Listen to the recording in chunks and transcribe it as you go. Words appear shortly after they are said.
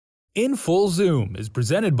In Full Zoom is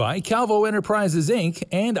presented by Calvo Enterprises, Inc.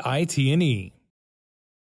 and IT&E.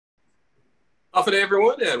 Off day,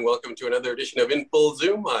 everyone, and welcome to another edition of In Full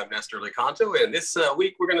Zoom. I'm Nestor Licanto, and this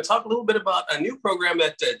week we're going to talk a little bit about a new program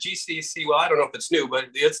at GCC. Well, I don't know if it's new, but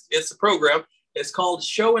it's a program. It's called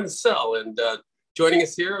Show and Sell, and joining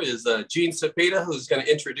us here is Jean Cepeda, who's going to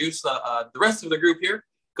introduce the rest of the group here.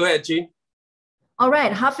 Go ahead, Jean. All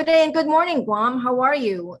right, half a day and good morning, Guam. How are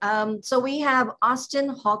you? So we have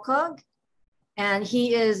Austin Hokog, and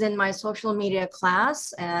he is in my social media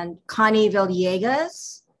class, and Connie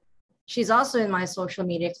Villegas. She's also in my social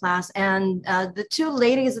media class. And the two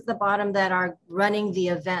ladies at the bottom that are running the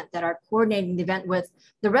event, that are coordinating the event with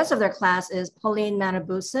the rest of their class is Pauline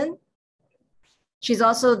Manabusan. She's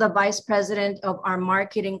also the vice president of our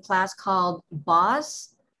marketing class called BOSS.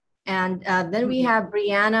 And then we have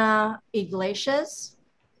Brianna Iglesias.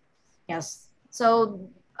 Yes. So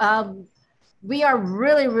we are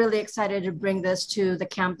really, really excited to bring this to the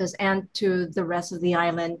campus and to the rest of the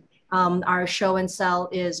island. Our show and sell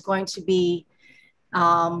is going to be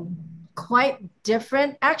quite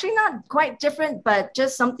different. Actually, not quite different, but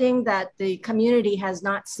just something that the community has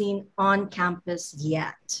not seen on campus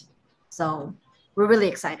yet. So we're really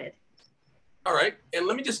excited. All right, and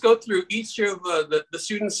let me just go through each of the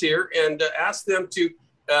students here and ask them to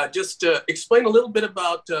just explain a little bit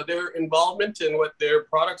about their involvement and what their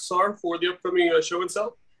products are for the upcoming show and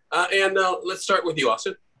sell. And let's start with you,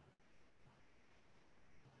 Austin.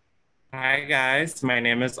 Hi guys, my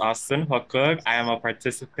name is Austin Hokug. I am a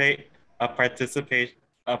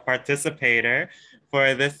participator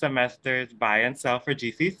for this semester's buy and sell for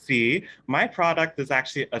GCC. My product is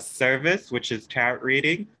actually a service, which is tarot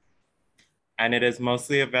reading, and it is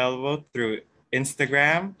mostly available through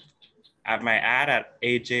Instagram at my ad at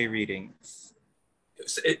AJ Readings.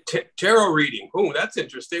 Tarot reading. Oh, that's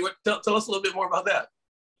interesting. Tell us a little bit more about that.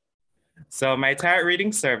 So my tarot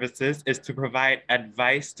reading services is to provide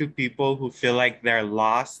advice to people who feel like they're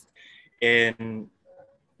lost in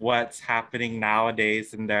what's happening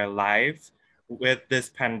nowadays in their lives. With this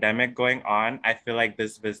pandemic going on, I feel like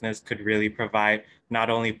this business could really provide not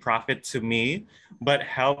only profit to me, but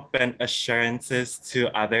help and assurances to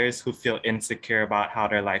others who feel insecure about how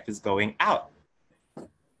their life is going out.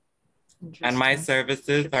 And my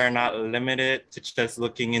services are not limited to just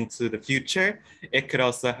looking into the future. It could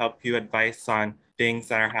also help you advise on things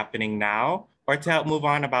that are happening now, or to help move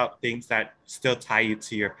on about things that still tie you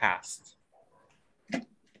to your past.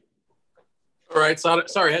 All right, so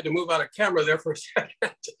sorry, I had to move out of camera there for a second.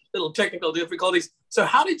 Little technical difficulties. So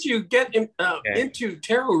how did you get into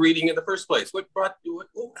tarot reading in the first place?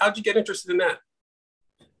 How'd you get interested in that?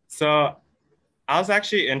 So I was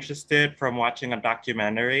actually interested from watching a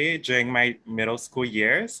documentary during my middle school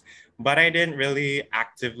years, but I didn't really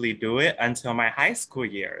actively do it until my high school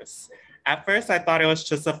years. At first, I thought it was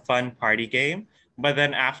just a fun party game, but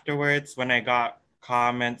then afterwards, when I got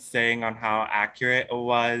comments saying on how accurate it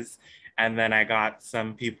was, and then I got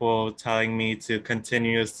some people telling me to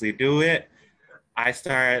continuously do it, I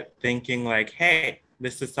started thinking like, hey,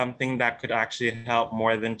 this is something that could actually help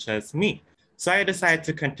more than just me. So I decided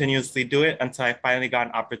to continuously do it until I finally got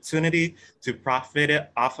an opportunity to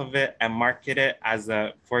profit off of it and market it as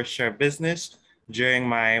a for sure business during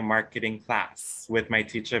my marketing class with my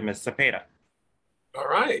teacher, Ms. Cepeda. All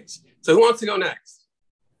right. So who wants to go next?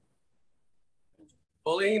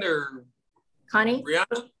 Pauline or Connie?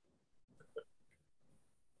 Brianna?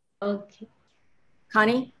 Okay.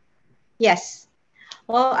 Connie? Yes.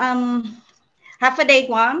 Well, half a day,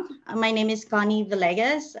 Guam. My name is Connie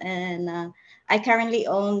Villegas, and I currently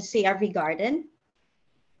own CRV Garden.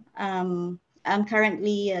 I'm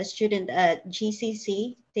currently a student at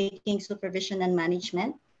GCC, taking supervision and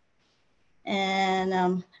management. And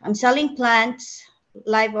I'm selling plants,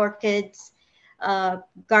 live orchids,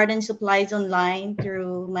 garden supplies online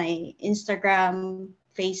through my Instagram,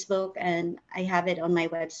 Facebook, and I have it on my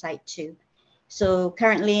website too. So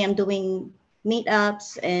currently I'm doing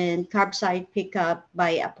meetups and curbside pickup by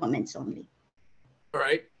appointments only. All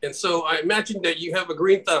right. And so I imagine that you have a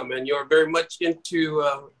green thumb and you're very much into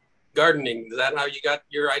gardening. Is that how you got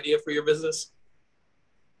your idea for your business?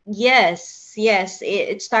 Yes.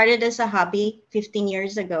 It started as a hobby 15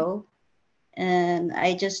 years ago. And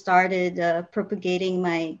I just started propagating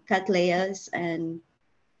my cattleyas, and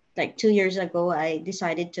like 2 years ago, I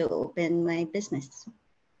decided to open my business.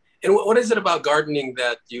 And what is it about gardening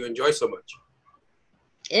that you enjoy so much?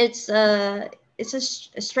 It's a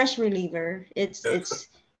stress reliever. It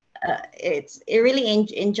really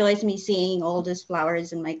enjoys me seeing all these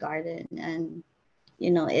flowers in my garden, and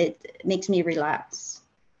it makes me relax.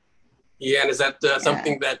 Yeah, and is that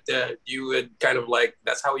something that you would kind of like,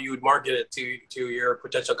 that's how you would market it to your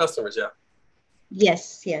potential customers, yeah?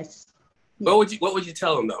 Yes, yes. What would you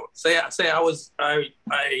tell them though? Say I was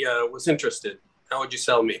interested. How would you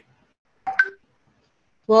sell me?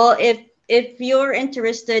 Well, if you're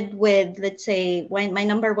interested with, let's say, when my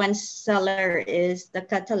number one seller is the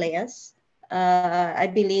Cataleas, I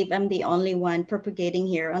believe I'm the only one propagating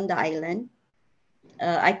here on the island.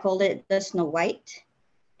 I call it the Snow White,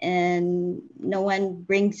 and no one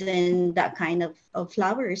brings in that kind of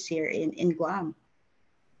flowers here in Guam.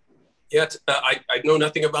 Yeah, I know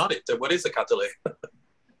nothing about it. What is a Catalea?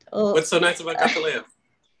 Oh, What's so nice about Catalea?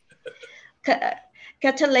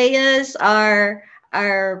 Cataleas are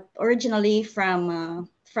originally from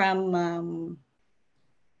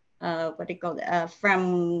what do you call it?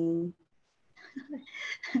 From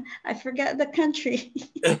I forget the country.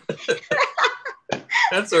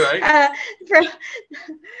 That's all right. From,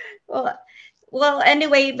 well,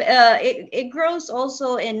 anyway, it grows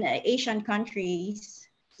also in Asian countries.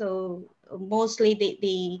 So mostly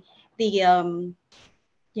they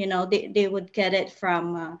would get it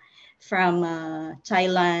from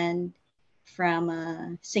Thailand,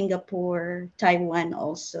 from Singapore, Taiwan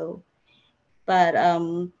also. But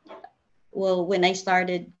well, when I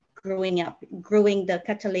started growing the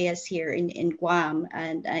cataleas here in Guam,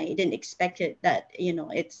 and I didn't expect it that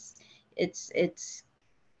it's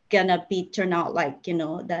gonna be turn out like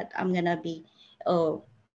that I'm gonna be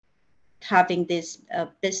having this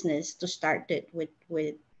business to start it with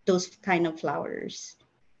those kind of flowers.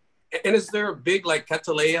 And is there a big like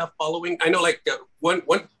Catalea following? I know like one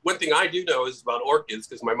thing I do know is about orchids,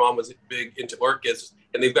 because my mom was big into orchids,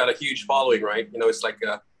 and they've got a huge following, right? It's like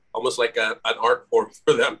almost like an art form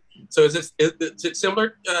for them. So is it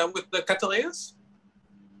similar with the Cataleas?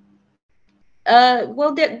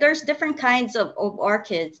 Well, there's different kinds of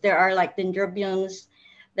orchids. There are like dendrobiums.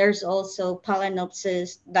 There's also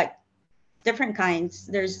Phalaenopsis, like different kinds.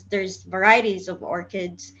 There's varieties of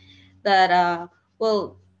orchids that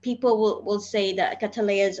well, people will say that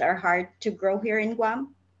cataleas are hard to grow here in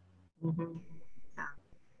Guam. Mm-hmm.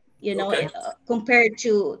 Okay. Compared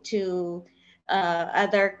to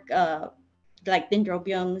other like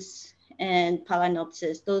dendrobiums and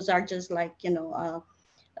Phalaenopsis. Those are just like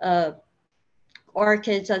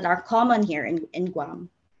orchids that are common here in Guam.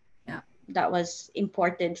 Yeah, that was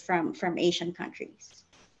imported from Asian countries.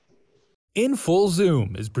 In Full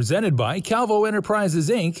Zoom is presented by Calvo Enterprises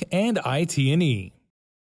Inc. and IT&E.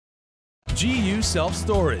 GU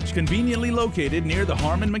Self-Storage, conveniently located near the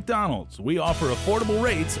Harmon McDonald's. We offer affordable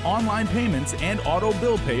rates, online payments, and auto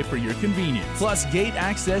bill pay for your convenience. Plus gate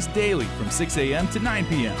access daily from 6 a.m. to 9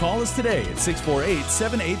 p.m. Call us today at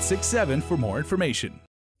 648-7867 for more information.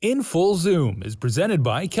 In Full Zoom is presented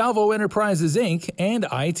by Calvo Enterprises Inc. and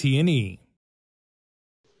IT&E.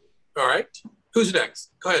 All right. Who's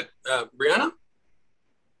next? Go ahead. Brianna?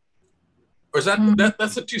 Or is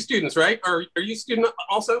that's the two students, right? Are you a student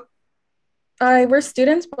also? We're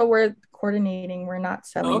students, but we're coordinating. We're not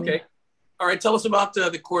selling. Oh, okay. All right. Tell us about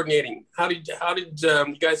the coordinating. How did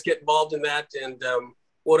you guys get involved in that? And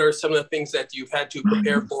what are some of the things that you've had to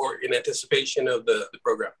prepare for in anticipation of the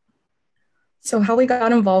program? So how we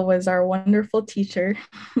got involved was our wonderful teacher,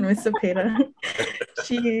 Miss Cepeda.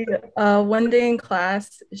 She, one day in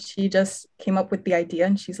class, she just came up with the idea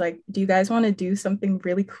and she's like, do you guys want to do something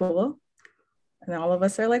really cool? And all of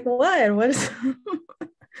us are like, what? What is...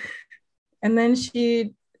 And then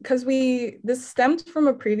this stemmed from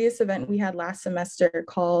a previous event we had last semester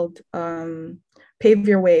called Pave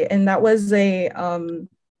Your Way. And that was a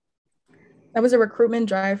recruitment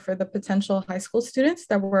drive for the potential high school students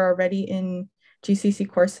that were already in GCC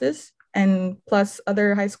courses, and plus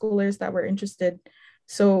other high schoolers that were interested.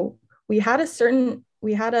 So we had a section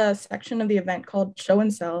of the event called Show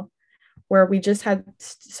and Sell, where we just had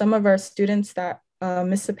some of our students that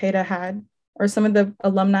Ms. Cepeda had, or some of the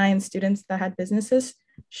alumni and students that had businesses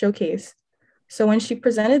showcase. So when she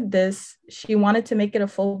presented this, she wanted to make it a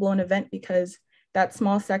full-blown event because that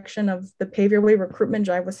small section of the Pave Your Way recruitment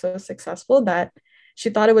drive was so successful that she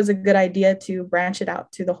thought it was a good idea to branch it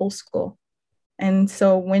out to the whole school. And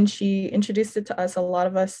so when she introduced it to us, a lot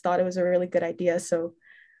of us thought it was a really good idea. So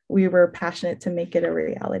we were passionate to make it a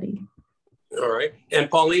reality. All right. And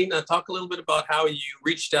Pauline, talk a little bit about how you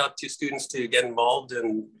reached out to students to get involved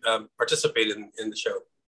and participate in the show.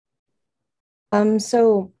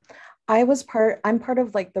 So I'm part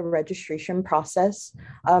of like the registration process.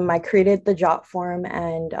 I created the job form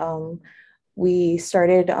and we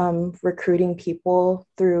started recruiting people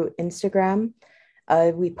through Instagram.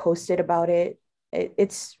 We posted about it.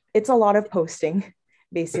 It's a lot of posting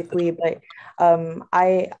basically. But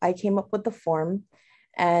I came up with the form,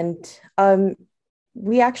 and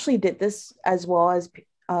we actually did this as well as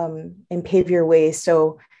in Pave Your Way,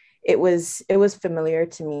 so it was familiar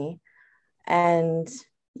to me. And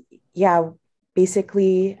yeah,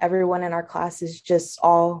 basically everyone in our class is just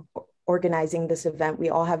all organizing this event. We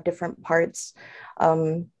all have different parts.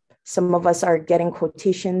 Some of us are getting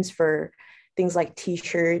quotations for things like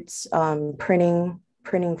t-shirts,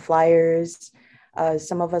 printing flyers.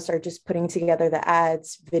 Some of us are just putting together the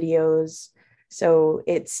ads, videos. So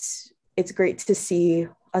it's great to see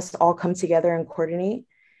us all come together and coordinate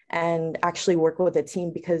and actually work with a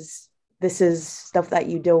team, because this is stuff that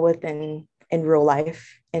you deal with in real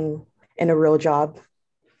life, in a real job.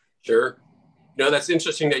 Sure. No, that's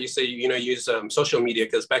interesting that you say, use social media,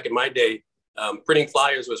 because back in my day, printing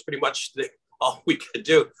flyers was pretty much all we could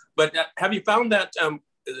do. But have you found that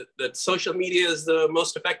that social media is the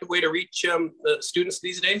most effective way to reach the students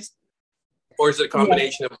these days? Or is it a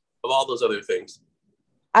combination of all those other things?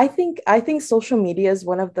 I think social media is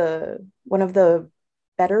one of the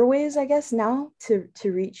better ways, I guess, now to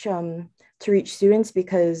reach students,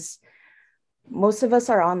 because most of us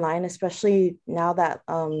are online, especially now that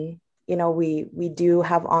we do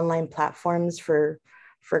have online platforms for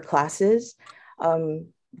classes.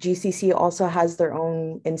 GCC also has their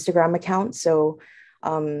own Instagram account, so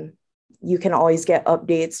you can always get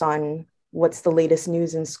updates on what's the latest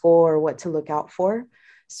news in school or what to look out for.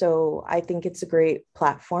 So I think it's a great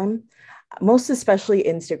platform, most especially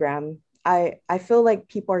Instagram. I feel like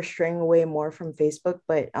people are straying away more from Facebook,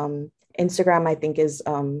 but Instagram, I think, is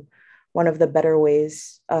one of the better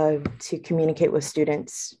ways to communicate with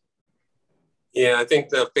students. Yeah, I think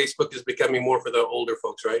the Facebook is becoming more for the older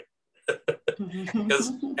folks, right?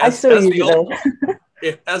 Because I still use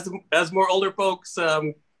it. As more older folks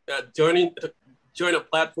join a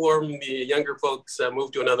platform, the younger folks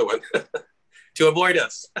move to another one to avoid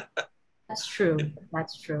us. That's true.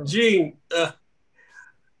 That's true. Jean,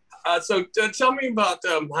 so tell me about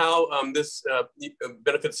how this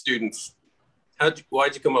benefits students.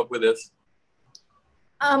 Why'd you come up with this?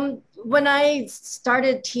 When I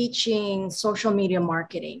started teaching social media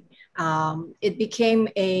marketing, it became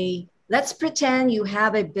let's pretend you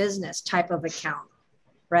have a business type of account,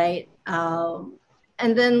 right?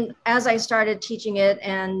 And then as I started teaching it,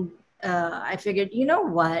 and I figured, you know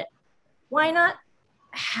what? Why not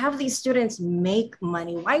have these students make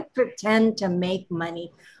money? Why pretend to make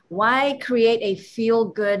money? Why create a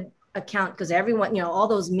feel-good account? Because everyone, all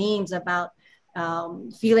those memes about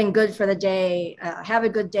feeling good for the day, have a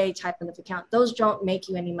good day type of account, those don't make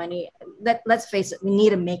you any money. Let's face it, we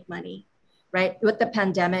need to make money, right? With the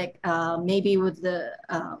pandemic, maybe with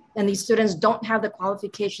and these students don't have the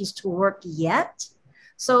qualifications to work yet.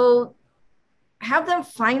 So have them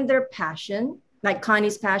find their passion. Like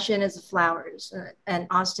Connie's passion is flowers, and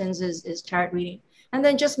Austin's is tarot reading, and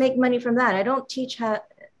then just make money from that. I don't teach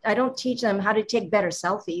them how to take better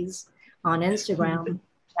selfies on Instagram,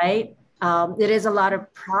 right? It is a lot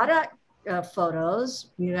of product photos.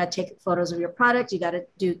 You got to take photos of your product. You got to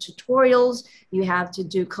do tutorials. You have to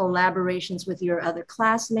do collaborations with your other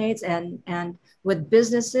classmates and with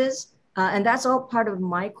businesses. And that's all part of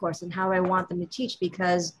my course and how I want them to teach,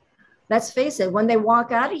 because let's face it, when they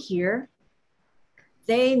walk out of here,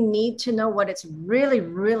 they need to know what it's really,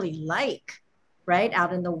 really like, right?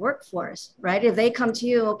 Out in the workforce, right? If they come to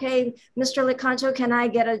you, okay, Mr. Lecanto, can I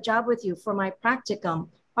get a job with you for my practicum?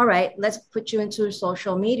 All right, let's put you into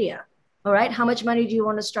social media. All right, how much money do you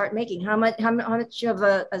want to start making? How much of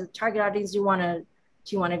a target audience do you want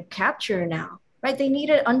to capture now? Right? They need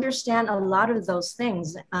to understand a lot of those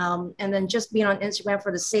things. And then just being on Instagram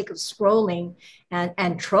for the sake of scrolling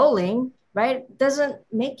and trolling, right, doesn't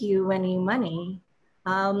make you any money.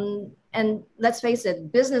 And let's face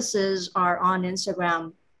it, businesses are on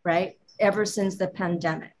Instagram, right, ever since the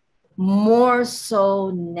pandemic, more so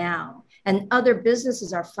now. And other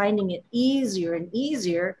businesses are finding it easier and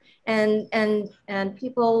easier. And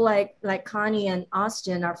people like Connie and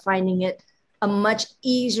Austin are finding it a much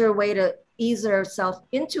easier way to ease themselves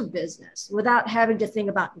into business without having to think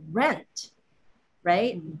about rent,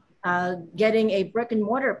 right? Getting a brick and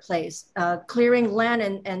mortar place, clearing land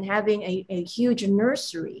and having a huge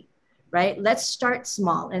nursery, right? Let's start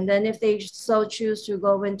small. And then if they so choose to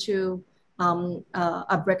go into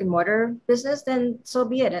a brick and mortar business, then so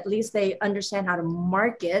be it. At least they understand how to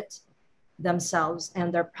market themselves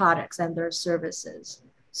and their products and their services.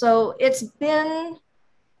 So it's been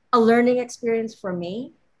a learning experience for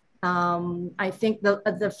me. I think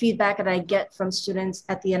the feedback that I get from students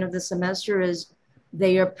at the end of the semester is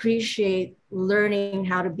they appreciate learning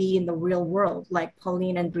how to be in the real world, like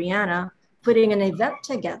Pauline and Brianna putting an event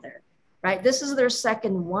together, right? This is their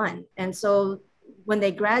second one. And so when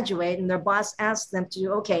they graduate and their boss asks them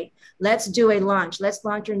to, okay, let's do a launch. Let's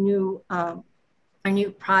launch a new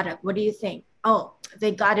product. What do you think? Oh,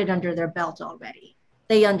 they got it under their belt already.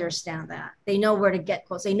 They understand that. They know where to get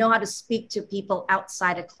close. They know how to speak to people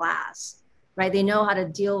outside of class, right? They know how to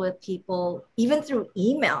deal with people even through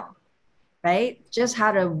email, right? Just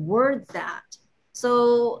how to word that.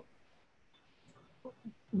 So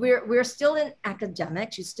we're still in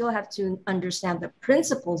academics. You still have to understand the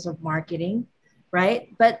principles of marketing,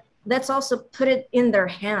 right? But let's also put it in their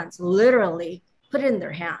hands, literally put it in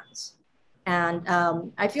their hands. And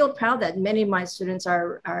I feel proud that many of my students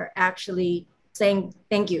are actually saying,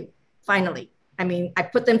 thank you, finally. I mean, I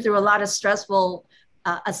put them through a lot of stressful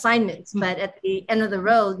assignments, but at the end of the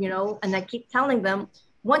road, you know, and I keep telling them,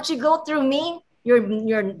 once you go through me,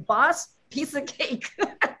 your boss, piece of cake.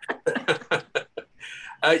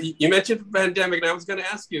 You mentioned the pandemic, and I was going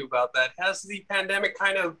to ask you about that. Has the pandemic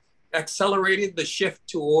kind of accelerated the shift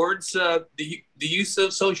towards the use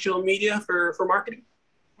of social media for marketing?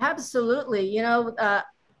 Absolutely. You know,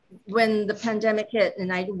 when the pandemic hit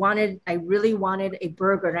and I really wanted a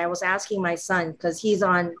burger, and I was asking my son, because he's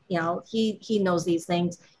on, you know, he knows these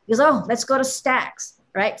things. He goes, oh, let's go to Stacks,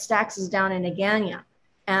 right? Stacks is down in Agana.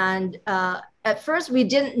 And at first we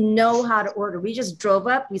didn't know how to order. We just drove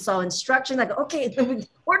up, we saw instructions, like, okay,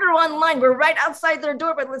 order online. We're right outside their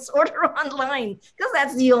door, but let's order online, because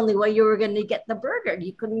that's the only way you were going to get the burger.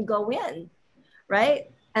 You couldn't go in,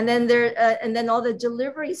 right? And then and then all the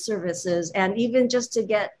delivery services, and even just to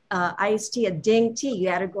get iced tea, a ding tea, you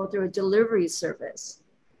had to go through a delivery service,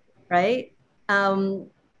 right? So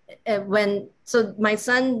my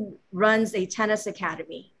son runs a tennis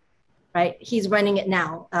academy, right? He's running it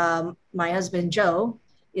now. My husband, Joe,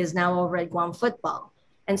 is now over at Guam Football.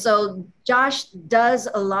 And so Josh does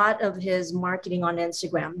a lot of his marketing on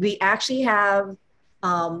Instagram. We actually have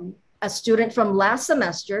a student from last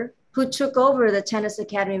semester who took over the Tennis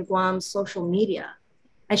Academy of Guam's social media.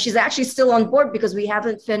 And she's actually still on board because we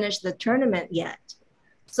haven't finished the tournament yet.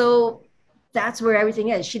 So that's where everything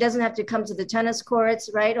is. She doesn't have to come to the tennis courts,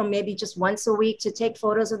 right? Or maybe just once a week to take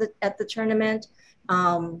photos of at the tournament.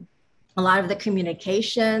 A lot of the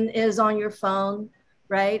communication is on your phone,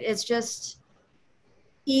 right? It's just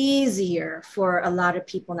easier for a lot of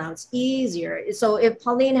people now. It's easier. So if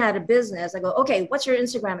Pauline had a business, I go, okay, what's your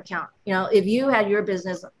Instagram account? You know, if you had your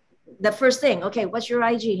business, the first thing, okay, what's your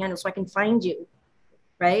IG handle so I can find you,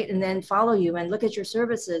 right? And then follow you and look at your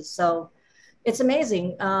services. So it's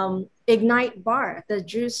amazing. Ignite Bar, the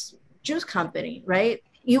juice company, right?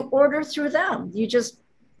 You order through them. You just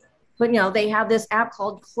put, you know, they have this app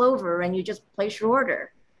called Clover, and you just place your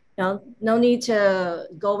order. You know, no need to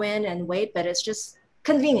go in and wait, but it's just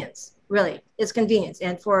convenience, really. It's convenience,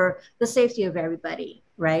 and for the safety of everybody,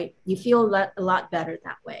 right? You feel a lot better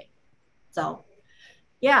that way. So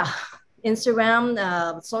yeah,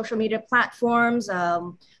 Instagram, social media platforms,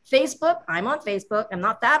 Facebook. I'm on Facebook. I'm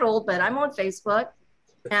not that old, but I'm on Facebook.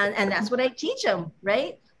 And that's what I teach them,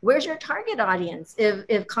 right? Where's your target audience?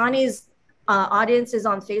 If Connie's audience is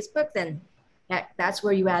on Facebook, then heck, that's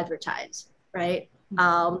where you advertise, right?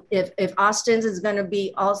 If Austin's is going to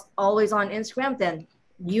be always on Instagram, then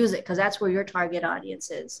use it, because that's where your target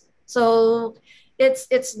audience is. So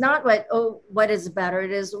it's not what is better.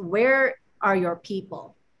 It is, where are your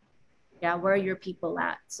people? Yeah, where are your people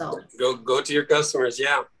at? So go to your customers.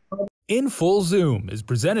 Yeah. In Full Zoom is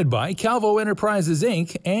presented by Calvo Enterprises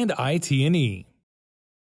Inc. and IT&E.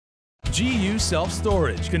 GU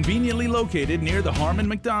Self-Storage, conveniently located near the Harmon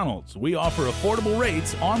McDonald's. We offer affordable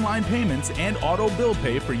rates, online payments, and auto bill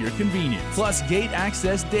pay for your convenience. Plus gate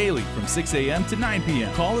access daily from 6 a.m. to 9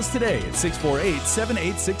 p.m. Call us today at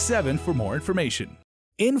 648-7867 for more information.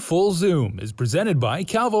 In Full Zoom is presented by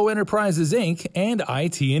Calvo Enterprises Inc. and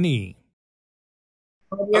IT&E.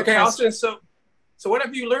 Okay, Austin, so what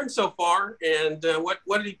have you learned so far, and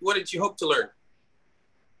what did you hope to learn?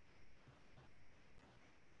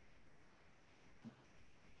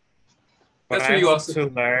 What I hope to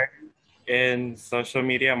learn in social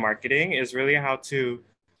media marketing is really how to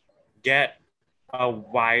get a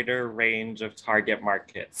wider range of target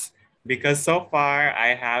markets. Because so far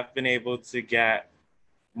I have been able to get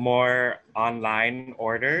more online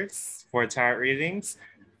orders for tarot readings,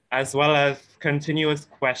 as well as continuous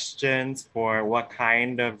questions for what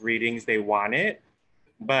kind of readings they wanted.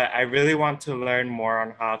 But I really want to learn more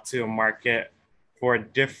on how to market for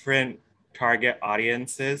different target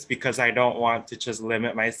audiences, because I don't want to just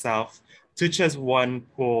limit myself to just one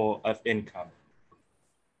pool of income.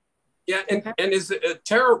 Yeah, and is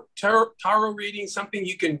tarot reading something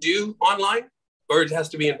you can do online, or it has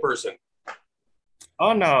to be in person?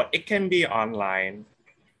 Oh no, it can be online.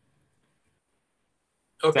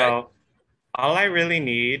 Okay. So all I really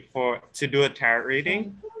need to do a tarot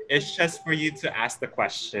reading is just for you to ask the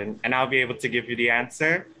question, and I'll be able to give you the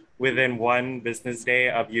answer within one business day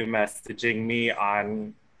of you messaging me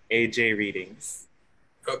on AJ Readings.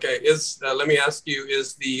 Okay. Let me ask you: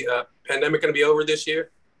 is the pandemic going to be over this year?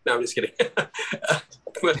 No, I'm just kidding.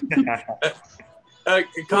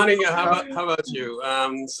 Connie, how about you?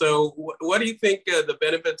 So, what do you think the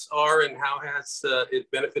benefits are, and how has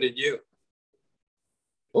it benefited you?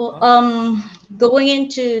 Well, going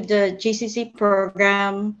into the GCC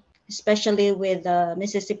program, especially with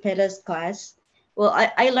Mrs. Cepeda's class, well,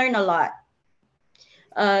 I learned a lot.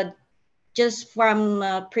 Just from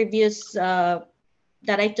previous that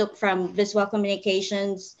I took from visual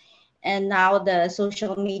communications and now the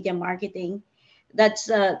social media marketing, that's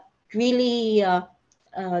really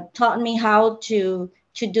taught me how to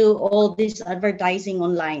do all this advertising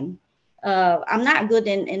online. I'm not good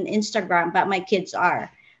in Instagram, but my kids are.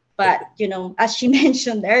 But you know, as she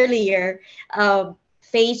mentioned earlier,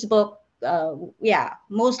 Facebook, yeah,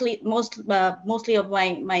 mostly of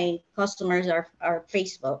my customers are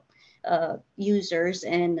Facebook users,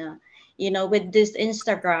 and you know, with this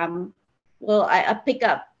Instagram, well, I pick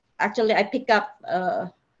up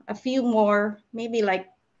a few more, maybe like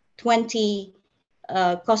 20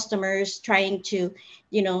 customers trying to,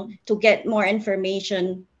 you know, to get more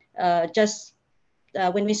information just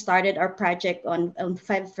when we started our project on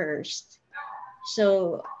Feb 1st.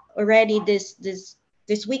 So already this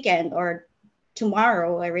weekend or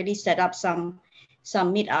tomorrow, I already set up some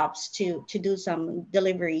meetups to do some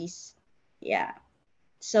deliveries. Yeah.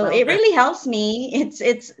 So Okay. it really helps me. It's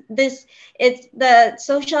the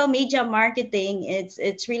social media marketing.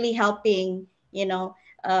 It's really helping, you know,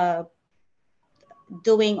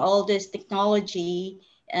 doing all this technology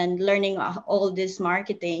and learning all this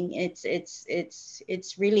marketing. It's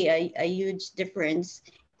really a huge difference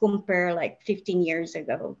compare like 15 years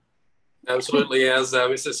ago. Absolutely. As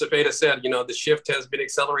Mrs. Cepeda said, you know, the shift has been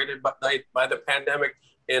accelerated by the pandemic.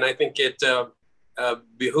 And I think it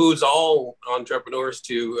behooves all entrepreneurs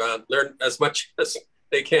to learn as much as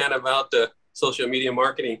they can about social media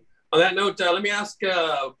marketing. On that note, let me ask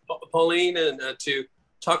Pauline to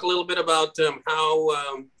talk a little bit about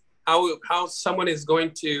how someone is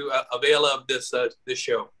going to avail of this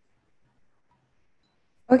show.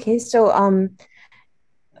 Okay, so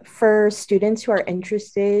for students who are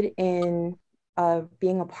interested in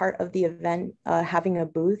being a part of the event, having a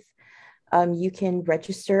booth, you can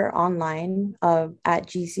register online at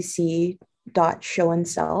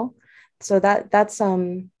gcc.showandsell. So that's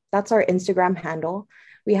our Instagram handle.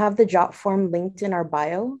 We have the jot form linked in our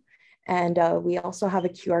bio, and we also have a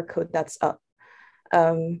QR code that's up.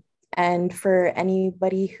 And for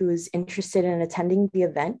anybody who's interested in attending the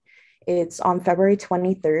event, it's on February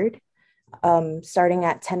 23rd, starting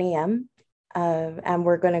at 10 a.m. And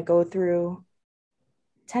we're going to go through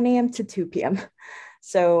 10 a.m. to 2 p.m.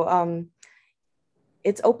 So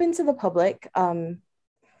it's open to the public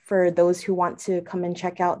for those who want to come and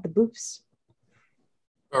check out the booths.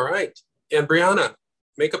 All right. And Brianna,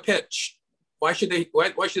 make a pitch. Why should they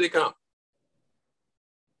come?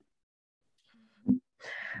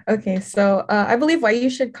 Okay, so I believe why you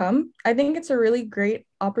should come. I think it's a really great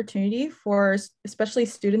opportunity for especially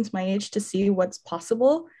students my age to see what's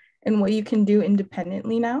possible and what you can do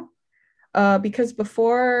independently now. Because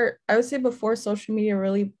before social media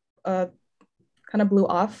really kind of blew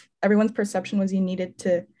off, everyone's perception was you needed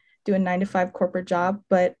to do a 9-to-5 corporate job.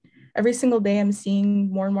 But every single day I'm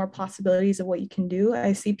seeing more and more possibilities of what you can do.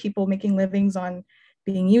 I see people making livings on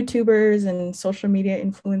being YouTubers and social media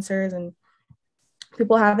influencers, and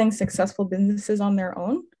people having successful businesses on their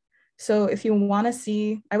own. So if you want to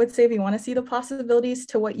see, I would say if you want to see the possibilities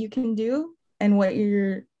to what you can do and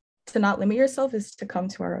to not limit yourself, is to come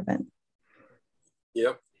to our event.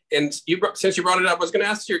 Yep. And since you brought it up, I was going to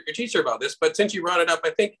ask your teacher about this, but since you brought it up,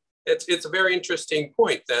 I think it's a very interesting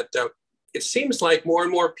point that it seems like more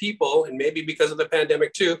and more people, and maybe because of the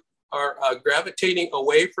pandemic too, are gravitating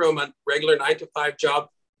away from a regular 9-to-5 job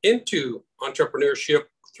into entrepreneurship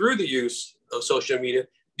through the use of social media.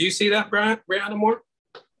 Do you see that, Brianna, more?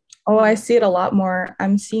 Oh, I see it a lot more.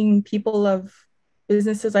 I'm seeing people of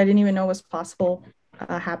businesses I didn't even know was possible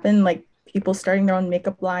happen, like people starting their own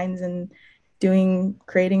makeup lines and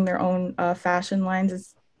creating their own fashion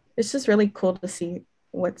lines. It's just really cool to see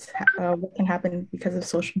what can happen because of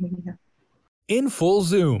social media. In Full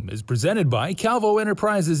Zoom is presented by Calvo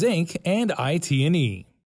Enterprises Inc. and IT&E.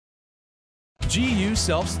 GU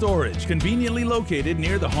Self-Storage, conveniently located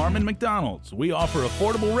near the Harmon McDonald's. We offer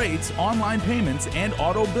affordable rates, online payments, and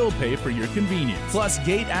auto bill pay for your convenience. Plus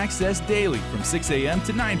gate access daily from 6 a.m.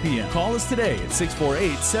 to 9 p.m. Call us today at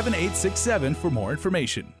 648-7867 for more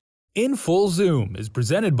information. In Full Zoom is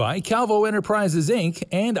presented by Calvo Enterprises, Inc.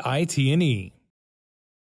 and IT&E.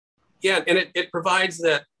 Yeah, and it provides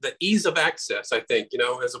the ease of access, I think, you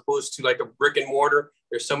know, as opposed to like a brick and mortar.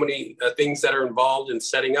 There's so many things that are involved in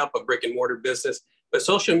setting up a brick and mortar business. But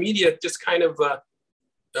social media just kind of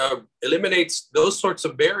eliminates those sorts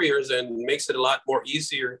of barriers and makes it a lot more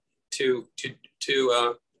easier to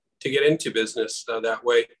get into business that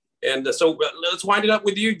way. And so let's wind it up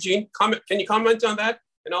with you, Gene. Can you comment on that?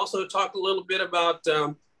 And also talk a little bit about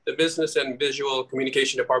the business and visual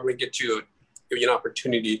communication department, give you an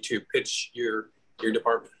opportunity to pitch your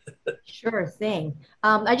department. Sure thing.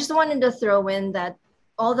 I just wanted to throw in that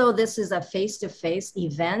although this is a face-to-face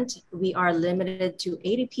event, we are limited to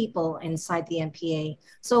 80 people inside the MPA.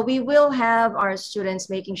 So we will have our students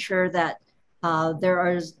making sure that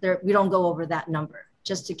we don't go over that number,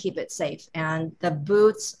 just to keep it safe. And the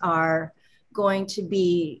booths are going to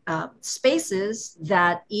be spaces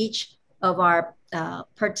that each of our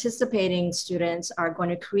participating students are going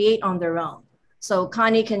to create on their own. So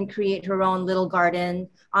Connie can create her own little garden.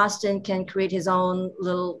 Austin can create his own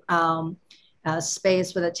little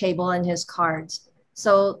space with a table and his cards.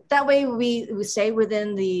 So that way we stay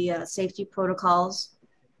within the safety protocols,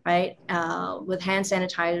 right? With hand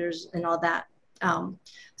sanitizers and all that.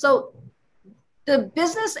 So the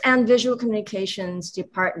business and visual communications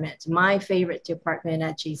department, my favorite department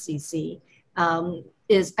at GCC,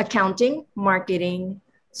 is accounting, marketing,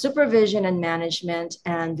 supervision and management,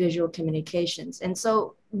 and visual communications. And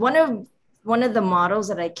so one of the models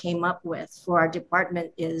that I came up with for our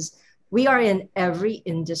department is we are in every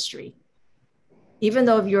industry. Even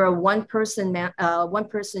though if you're a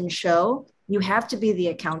one-person show, you have to be the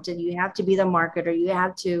accountant, you have to be the marketer, you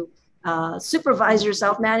have to supervise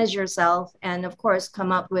yourself, manage yourself, and of course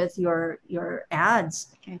come up with your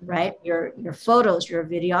ads, right? Your photos, your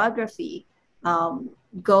videography.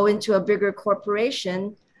 Go into a bigger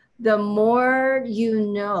corporation, the more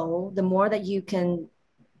you know, the more that you can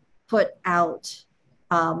put out.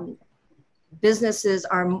 Businesses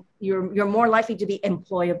you're more likely to be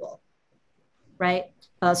employable, right?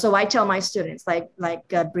 So I tell my students, like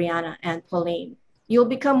Brianna and Pauline, you'll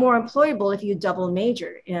become more employable if you double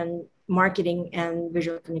major in marketing and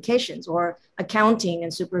visual communications, or accounting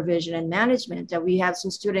and supervision and management. That we have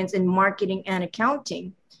some students in marketing and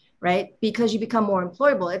accounting, right? Because you become more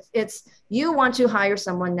employable. It's you want to hire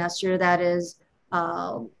someone, Nestor, that is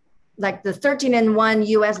like the 13-in-1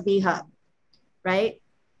 USB hub, right?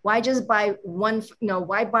 Why just buy one,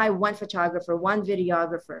 why buy one photographer, one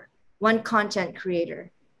videographer, one content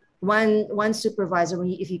creator, one supervisor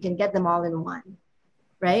if you can get them all in one,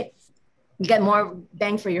 right? You get more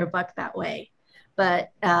bang for your buck that way.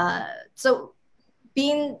 But so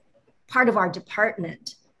being part of our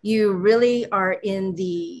department, you really are in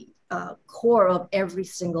the core of every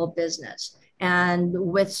single business. And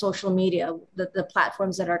with social media, the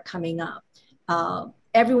platforms that are coming up,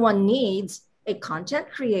 everyone needs a content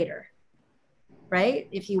creator, right?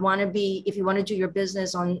 If you want to do your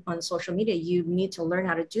business on social media, you need to learn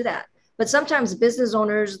how to do that. But sometimes business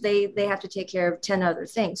owners, they have to take care of 10 other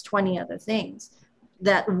things, 20 other things.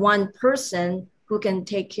 That one person who can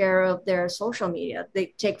take care of their social media,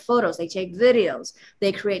 they take photos, they take videos,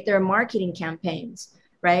 they create their marketing campaigns,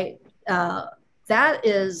 right? That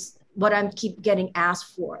is what I keep getting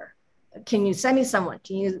asked for. Can you send me someone?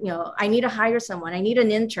 Can you, I need to hire someone. I need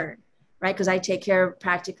an intern, right? Because I take care of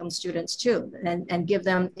practicum students too, and give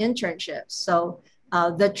them internships. So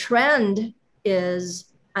the trend is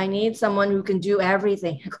I need someone who can do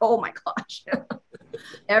everything. Oh my gosh,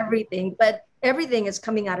 everything. But everything is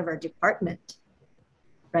coming out of our department,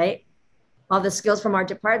 right? All the skills from our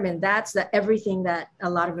department, that's everything that a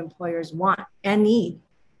lot of employers want and need.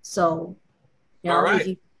 So, all right. If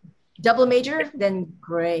you double major, then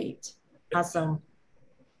great. Awesome.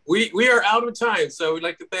 We are out of time. So we'd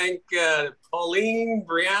like to thank Pauline,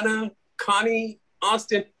 Brianna, Connie,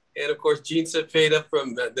 Austin, and of course, Gene Sepeda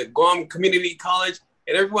from the Guam Community College.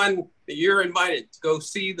 And everyone, you're invited to go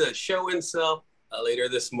see the show itself later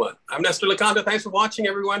this month. I'm Nestor Laconda. Thanks for watching,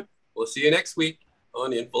 everyone. We'll see you next week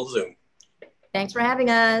on In Full Zoom. Thanks for having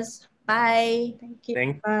us. Bye. Thank you.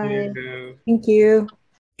 Thank Bye. you. Thank you.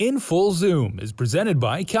 In Full Zoom is presented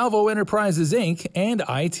by Calvo Enterprises, Inc. and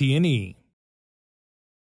IT&E.